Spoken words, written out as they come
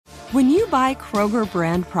When you buy Kroger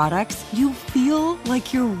brand products, you feel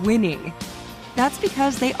like you're winning. That's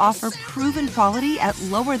because they offer proven quality at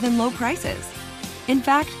lower than low prices. In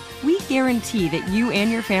fact, we guarantee that you and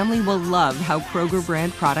your family will love how Kroger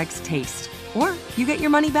brand products taste, or you get your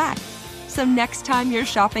money back. So next time you're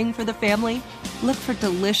shopping for the family, look for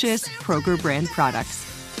delicious Kroger brand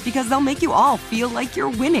products, because they'll make you all feel like you're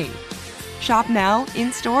winning. Shop now,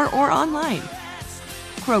 in-store, or online.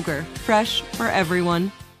 Kroger, fresh for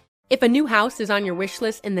everyone. If a new house is on your wish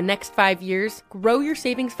list in the next 5 years, grow your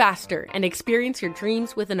savings faster and experience your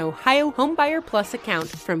dreams with an Ohio Homebuyer Plus account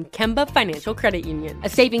from Kemba Financial Credit Union. A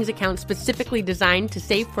savings account specifically designed to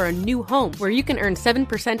save for a new home, where you can earn 7%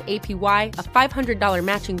 APY, a $500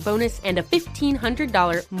 matching bonus, and a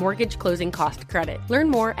 $1,500 mortgage closing cost credit. Learn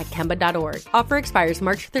more at Kemba.org. Offer expires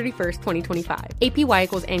March 31st, 2025. APY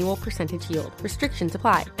equals annual percentage yield. Restrictions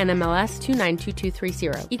apply. NMLS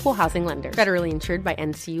 292230. Equal housing lender. Federally insured by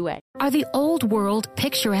NCUA. Are the old world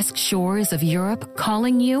picturesque shores of Europe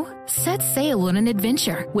calling you? Set sail on an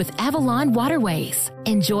adventure with Avalon Waterways.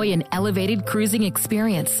 Enjoy an elevated cruising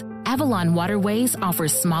experience. Avalon Waterways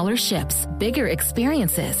offers smaller ships, bigger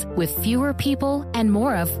experiences, with fewer people and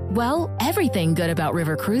more of, well, everything good about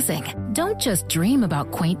river cruising. Don't just dream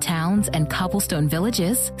about quaint towns and cobblestone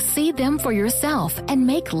villages. See them for yourself and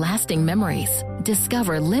make lasting memories.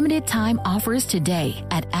 Discover limited time offers today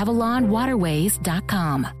at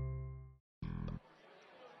AvalonWaterways.com.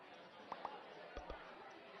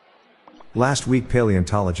 Last week,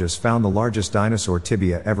 paleontologists found the largest dinosaur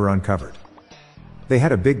tibia ever uncovered. They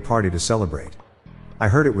had a big party to celebrate. I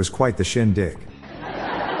heard it was quite the shindig.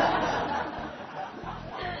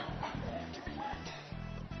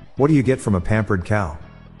 What do you get from a pampered cow?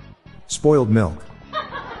 Spoiled milk.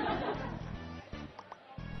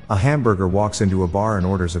 A hamburger walks into a bar and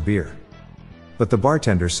orders a beer. But the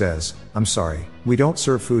bartender says, "I'm sorry, we don't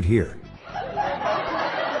serve food here."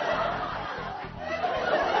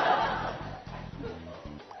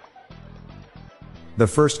 The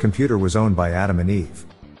first computer was owned by Adam and Eve.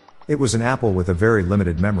 It was an Apple with a very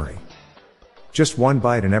limited memory. Just one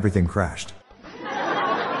bite and everything crashed.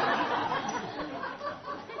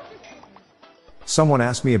 Someone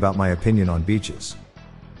asked me about my opinion on beaches.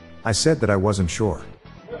 I said that I wasn't sure.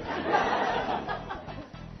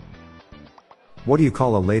 What do you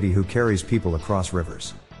call a lady who carries people across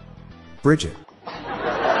rivers? Bridget.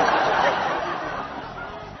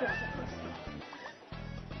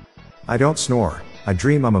 I don't snore. I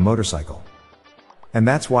dream I'm a motorcycle. And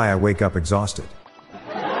that's why I wake up exhausted.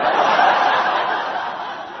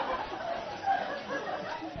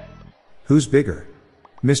 Who's bigger?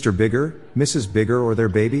 Mr. Bigger, Mrs. Bigger, or their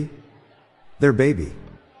baby? Their baby.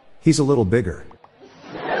 He's a little bigger.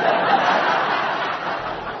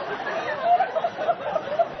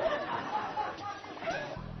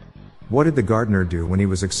 What did the gardener do when he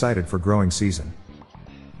was excited for growing season?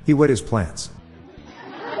 He wet his plants.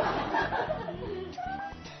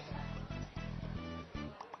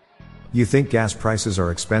 You think gas prices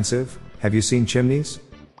are expensive? Have you seen chimneys?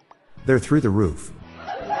 They're through the roof.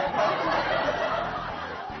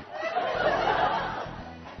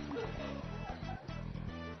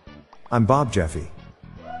 I'm Bob Jeffy.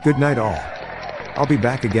 Good night all. I'll be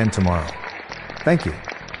back again tomorrow. Thank you.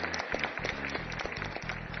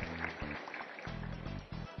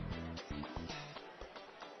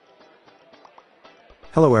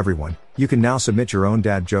 Hello everyone, you can now submit your own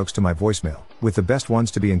dad jokes to my voicemail, with the best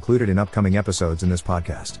ones to be included in upcoming episodes in this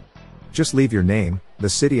podcast. Just leave your name, the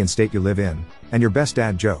city and state you live in, and your best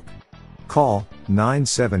dad joke. Call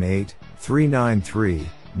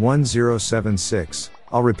 978-393-1076.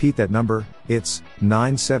 I'll repeat that number, it's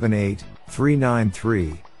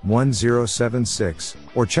 978-393-1076,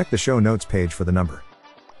 or check the show notes page for the number.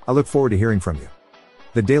 I look forward to hearing from you.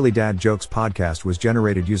 The Daily Dad Jokes podcast was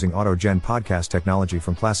generated using AutoGen podcast technology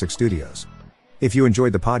from Classic Studios. If you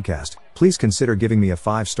enjoyed the podcast, please consider giving me a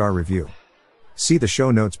 5-star review. See the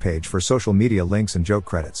show notes page for social media links and joke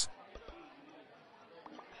credits.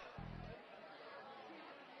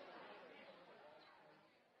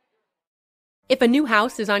 If a new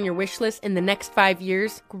house is on your wish list in the next 5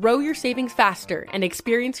 years, grow your savings faster and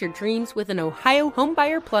experience your dreams with an Ohio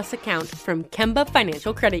Homebuyer Plus account from Kemba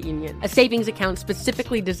Financial Credit Union. A savings account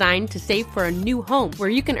specifically designed to save for a new home, where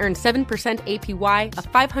you can earn 7% APY,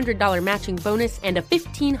 a $500 matching bonus, and a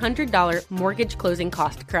 $1,500 mortgage closing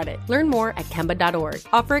cost credit. Learn more at Kemba.org.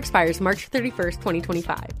 Offer expires March 31st,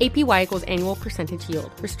 2025. APY equals annual percentage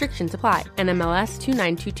yield. Restrictions apply. NMLS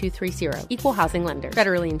 292230. Equal housing lender.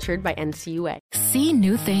 Federally insured by NCUA. See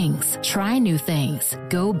new things, try new things,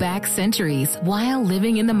 go back centuries while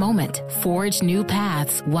living in the moment, forge new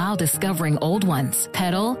paths while discovering old ones,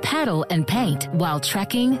 pedal, paddle, and paint while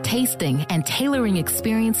trekking, tasting, and tailoring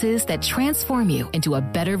experiences that transform you into a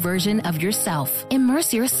better version of yourself.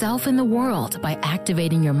 Immerse yourself in the world by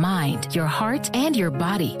activating your mind, your heart, and your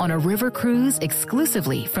body on a river cruise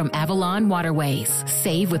exclusively from Avalon Waterways.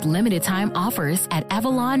 Save with limited time offers at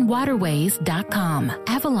AvalonWaterways.com.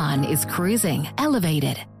 Avalon is cruising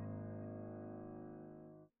elevated.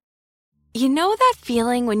 You know that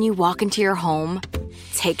feeling when you walk into your home,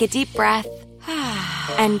 take a deep breath,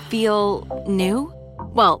 and feel new?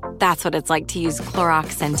 Well, that's what it's like to use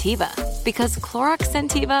Clorox Scentiva. Because Clorox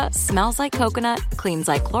Scentiva smells like coconut, cleans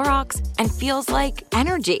like Clorox, and feels like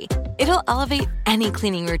energy. It'll elevate any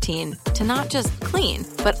cleaning routine to not just clean,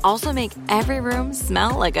 but also make every room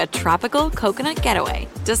smell like a tropical coconut getaway.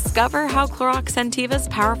 Discover how Clorox Scentiva's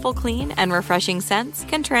powerful clean and refreshing scents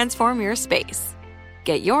can transform your space.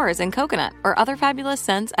 Get yours in coconut or other fabulous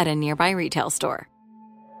scents at a nearby retail store.